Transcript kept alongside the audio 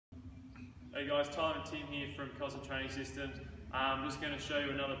Hey guys, Tyler and Tim here from Cosm Training Systems. I'm just going to show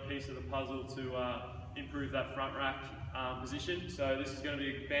you another piece of the puzzle to improve that front rack position. So this is going to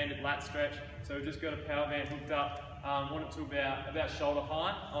be a banded lat stretch. So we've just got a power band hooked up, want it to about shoulder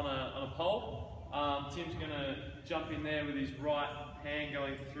height on a pole. Tim's going to jump in there with his right hand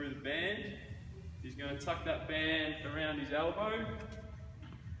going through the band. He's going to tuck that band around his elbow,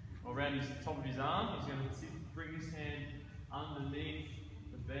 or around his top of his arm. He's going to bring his hand underneath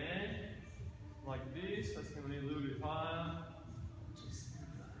the band, like this. That's going to be a little bit higher. Just move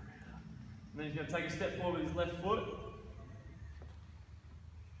that around. And then he's going to take a step forward with his left foot.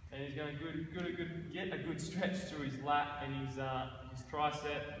 And he's going to get a good stretch through his lat and his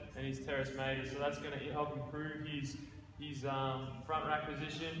tricep and his teres medius. So that's going to help improve his front rack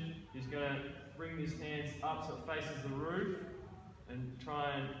position. He's going to bring his hands up so it faces the roof and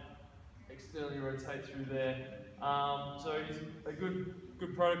try and externally rotate through there. So it's a good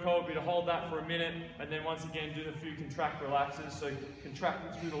protocol would be to hold that for a minute and then once again do a few contract relaxes. So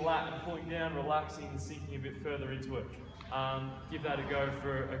contracting through the lat and pulling down, relaxing and sinking a bit further into it. Give that a go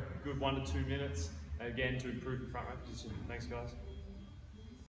for a good 1 to 2 minutes, again to improve the front rack position. Thanks guys.